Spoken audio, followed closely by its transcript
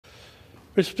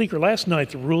Mr. Speaker, last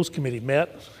night the Rules Committee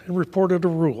met and reported a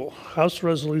rule, House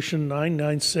Resolution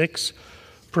 996,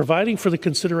 providing for the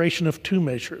consideration of two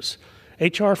measures,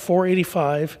 H.R.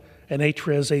 485 and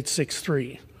H.Res.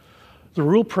 863. The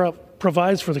rule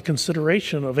provides for the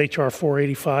consideration of H.R.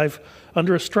 485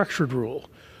 under a structured rule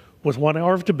with 1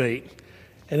 hour of debate,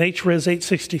 and H.Res.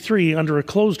 863 under a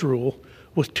closed rule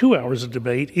with 2 hours of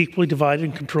debate, equally divided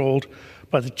and controlled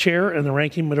by the chair and the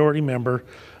ranking minority member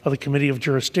of the Committee of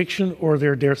Jurisdiction or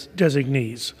their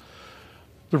designees.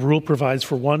 The rule provides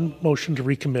for one motion to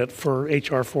recommit for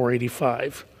H.R.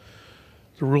 485.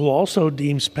 The rule also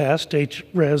deems passed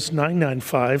H.Res.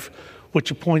 995,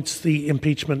 which appoints the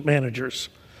impeachment managers.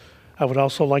 I would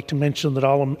also like to mention that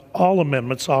all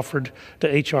amendments offered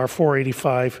to H.R.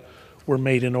 485 were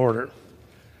made in order.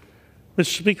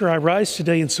 Mr. Speaker, I rise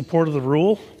today in support of the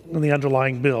rule and the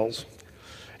underlying bills.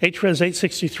 H.Res.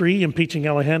 863, impeaching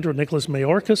Alejandro Nicholas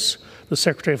Mayorkas, the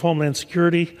Secretary of Homeland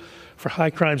Security, for high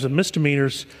crimes and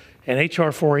misdemeanors, and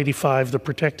H.R. 485, the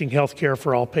Protecting Health Care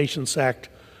for All Patients Act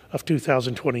of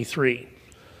 2023.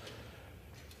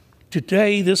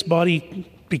 Today, this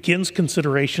body begins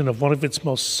consideration of one of its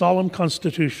most solemn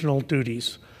constitutional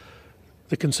duties,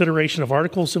 the consideration of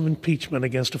articles of impeachment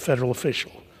against a federal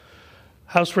official.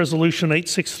 House Resolution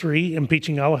 863,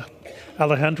 impeaching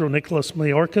Alejandro Nicholas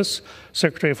Mayorkas,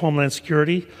 Secretary of Homeland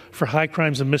Security, for high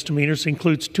crimes and misdemeanors,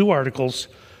 includes two articles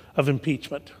of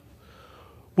impeachment: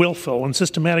 willful and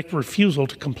systematic refusal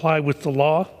to comply with the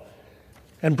law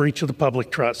and breach of the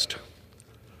public trust.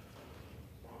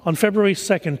 On February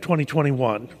 2nd,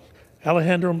 2021,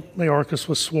 Alejandro Mayorkas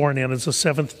was sworn in as the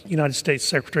 7th United States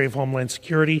Secretary of Homeland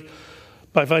Security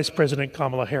by Vice President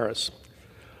Kamala Harris.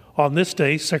 On this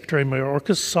day, Secretary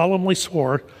Mayorkas solemnly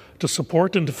swore to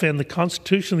support and defend the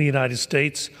Constitution of the United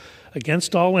States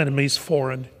against all enemies,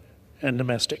 foreign and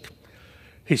domestic.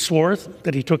 He swore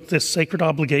that he took this sacred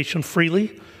obligation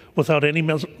freely, without any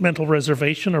mental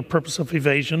reservation or purpose of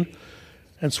evasion,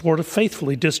 and swore to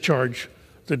faithfully discharge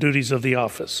the duties of the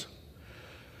office.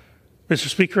 Mr.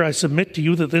 Speaker, I submit to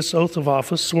you that this oath of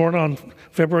office, sworn on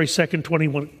February 2nd,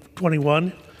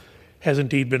 2021, has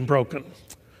indeed been broken.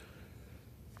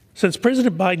 Since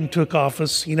President Biden took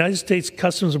office, the United States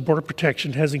Customs and Border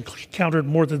Protection has encountered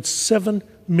more than 7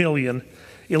 million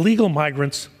illegal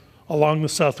migrants along the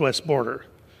southwest border.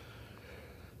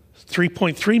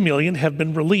 3.3 million have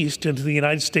been released into the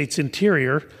United States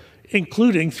interior,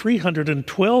 including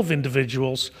 312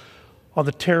 individuals on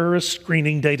the terrorist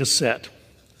screening data set.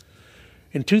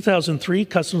 In 2003,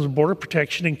 Customs and Border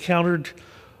Protection encountered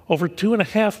over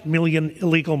 2.5 million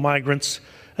illegal migrants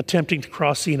attempting to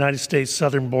cross the United States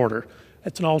southern border.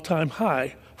 That's an all-time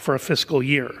high for a fiscal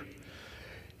year.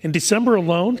 In December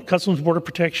alone, Customs and Border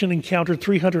Protection encountered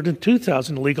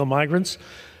 302,000 illegal migrants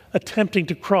attempting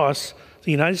to cross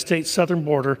the United States southern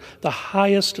border, the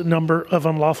highest number of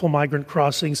unlawful migrant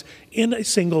crossings in a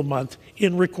single month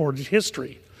in recorded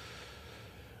history.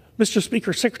 Mr.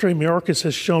 Speaker, Secretary Mayorkas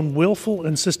has shown willful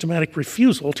and systematic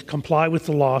refusal to comply with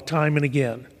the law time and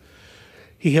again.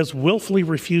 He has willfully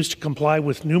refused to comply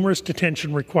with numerous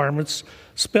detention requirements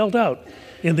spelled out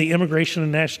in the Immigration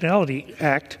and Nationality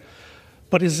Act,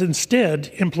 but has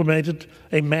instead implemented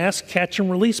a mass catch and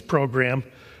release program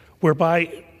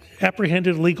whereby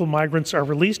apprehended illegal migrants are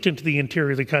released into the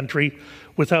interior of the country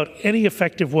without any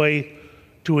effective way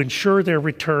to ensure their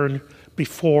return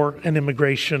before an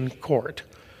immigration court.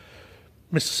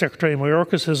 Mr. Secretary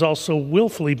Mayorkas has also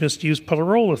willfully misused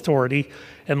parole authority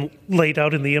and laid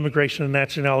out in the Immigration and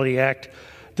Nationality Act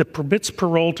that permits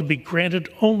parole to be granted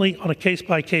only on a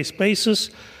case-by-case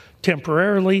basis,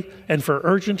 temporarily, and for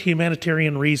urgent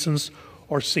humanitarian reasons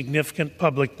or significant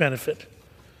public benefit.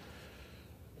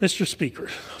 Mr. Speaker,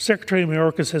 Secretary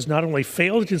Mayorkas has not only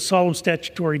failed his solemn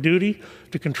statutory duty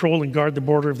to control and guard the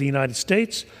border of the United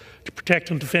States, to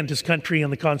protect and defend his country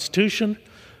and the Constitution,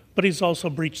 but he's also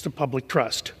breached the public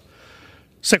trust.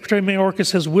 Secretary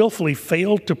Mayorkas has willfully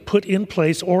failed to put in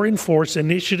place or enforce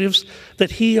initiatives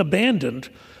that he abandoned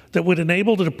that would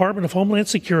enable the Department of Homeland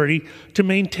Security to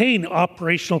maintain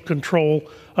operational control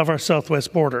of our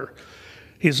southwest border.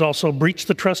 He has also breached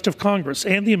the trust of Congress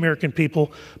and the American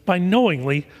people by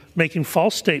knowingly making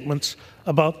false statements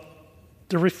about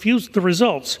the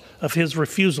results of his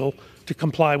refusal to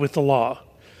comply with the law.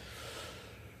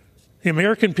 The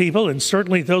American people, and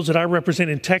certainly those that I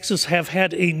represent in Texas, have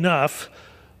had enough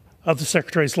of the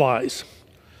Secretary's lies.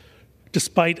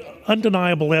 Despite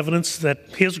undeniable evidence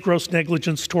that his gross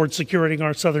negligence towards securing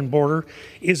our southern border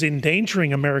is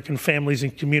endangering American families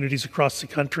and communities across the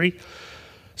country,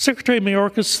 Secretary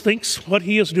Mayorkas thinks what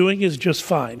he is doing is just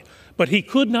fine, but he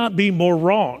could not be more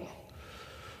wrong.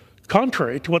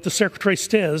 Contrary to what the Secretary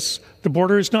says, the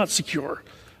border is not secure.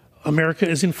 America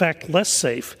is in fact less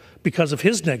safe because of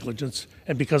his negligence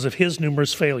and because of his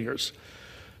numerous failures.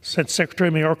 Since Secretary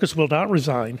Mayorkas will not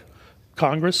resign,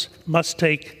 Congress must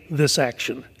take this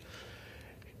action.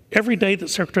 Every day that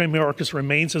Secretary Mayorkas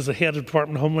remains as the head of the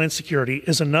Department of Homeland Security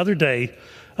is another day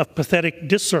of pathetic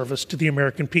disservice to the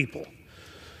American people.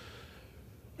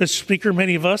 Mr. Speaker,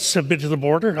 many of us have been to the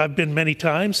border. I've been many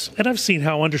times, and I've seen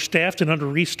how understaffed and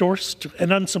under-resourced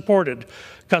and unsupported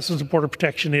Customs and Border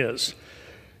Protection is.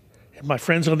 And my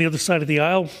friends on the other side of the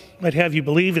aisle might have you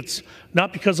believe it's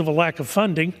not because of a lack of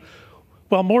funding.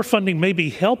 While more funding may be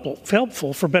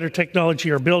helpful for better technology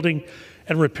or building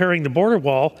and repairing the border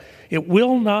wall, it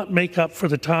will not make up for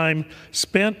the time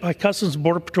spent by Customs and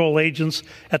Border Patrol agents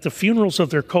at the funerals of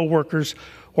their co-workers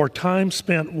or time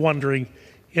spent wondering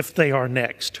if they are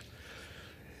next.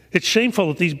 It's shameful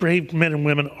that these brave men and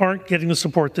women aren't getting the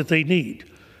support that they need.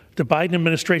 The Biden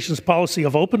administration's policy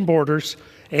of open borders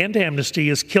and amnesty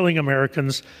is killing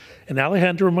Americans, and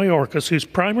Alejandro Mayorkas, whose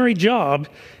primary job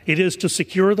it is to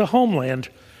secure the homeland,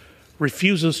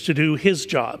 refuses to do his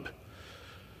job.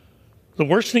 The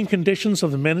worsening conditions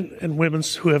of the men and women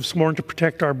who have sworn to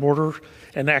protect our border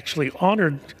and actually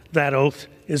honored that oath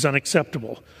is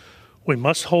unacceptable. We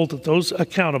must hold those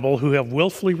accountable who have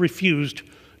willfully refused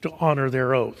to honor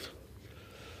their oath.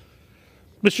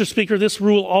 Mr. Speaker, this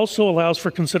rule also allows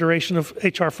for consideration of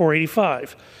H.R.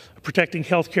 485, a Protecting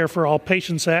Health Care for All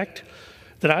Patients Act,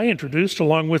 that I introduced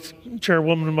along with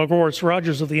Chairwoman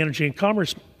McGorris-Rogers of the Energy and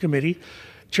Commerce Committee,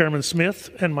 Chairman Smith,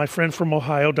 and my friend from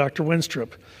Ohio, Dr.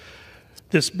 Winstrup.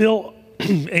 This bill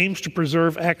aims to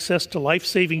preserve access to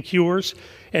life-saving cures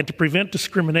and to prevent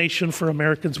discrimination for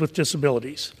Americans with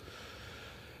disabilities.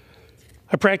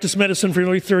 I practiced medicine for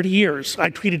nearly 30 years. I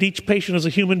treated each patient as a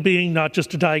human being, not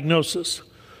just a diagnosis.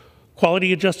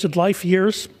 Quality-adjusted life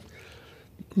years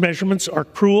measurements are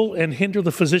cruel and hinder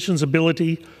the physician's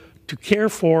ability to care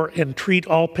for and treat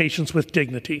all patients with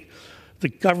dignity. The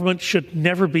government should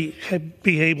never be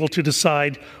able to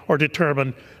decide or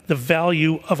determine the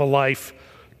value of a life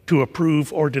to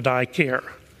approve or deny care.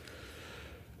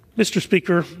 Mr.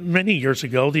 Speaker, many years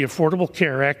ago, the Affordable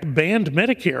Care Act banned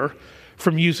Medicare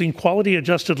from using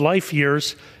quality-adjusted life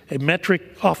years, a metric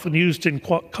often used in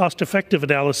cost-effective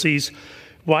analyses,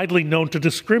 widely known to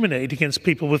discriminate against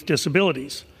people with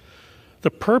disabilities. The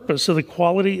purpose of the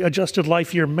quality-adjusted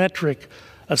life year metric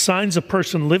assigns a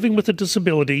person living with a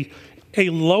disability a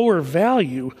lower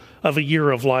value of a year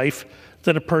of life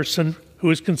than a person who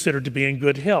is considered to be in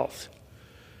good health.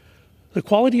 The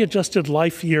quality-adjusted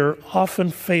life year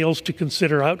often fails to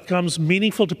consider outcomes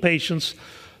meaningful to patients,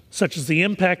 such as the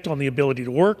impact on the ability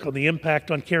to work, on the impact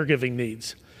on caregiving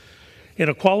needs. In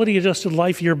a quality-adjusted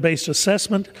life year-based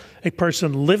assessment, a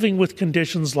person living with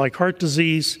conditions like heart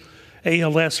disease,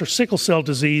 ALS, or sickle cell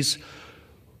disease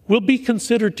will be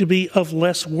considered to be of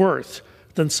less worth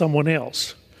than someone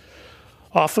else.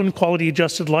 Often,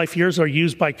 quality-adjusted life years are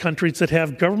used by countries that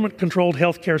have government-controlled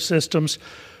healthcare systems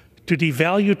to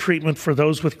devalue treatment for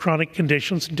those with chronic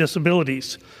conditions and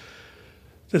disabilities.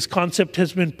 This concept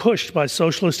has been pushed by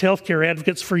socialist healthcare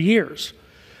advocates for years.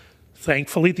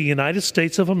 Thankfully, the United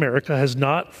States of America has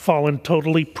not fallen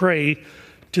totally prey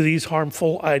to these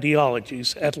harmful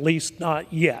ideologies, at least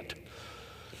not yet.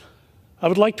 I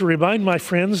would like to remind my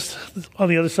friends on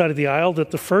the other side of the aisle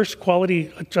that the first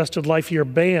quality-adjusted life year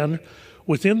ban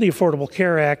within the Affordable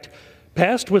Care Act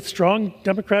passed with strong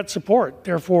Democrat support.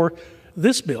 Therefore,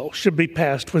 this bill should be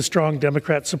passed with strong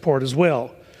Democrat support as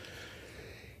well.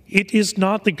 It is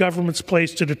not the government's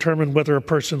place to determine whether a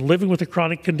person living with a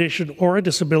chronic condition or a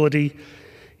disability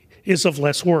is of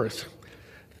less worth.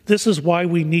 This is why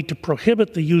we need to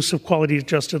prohibit the use of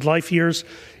quality-adjusted life years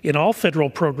in all federal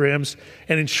programs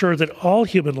and ensure that all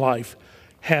human life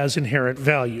has inherent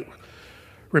value.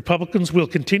 Republicans will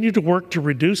continue to work to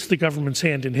reduce the government's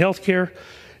hand in health care,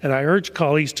 and I urge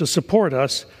colleagues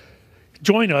to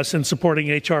join us in supporting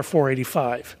H.R.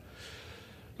 485.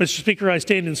 Mr. Speaker, I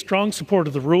stand in strong support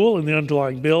of the rule and the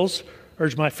underlying bills,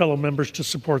 urge my fellow members to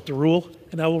support the rule,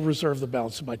 and I will reserve the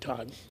balance of my time.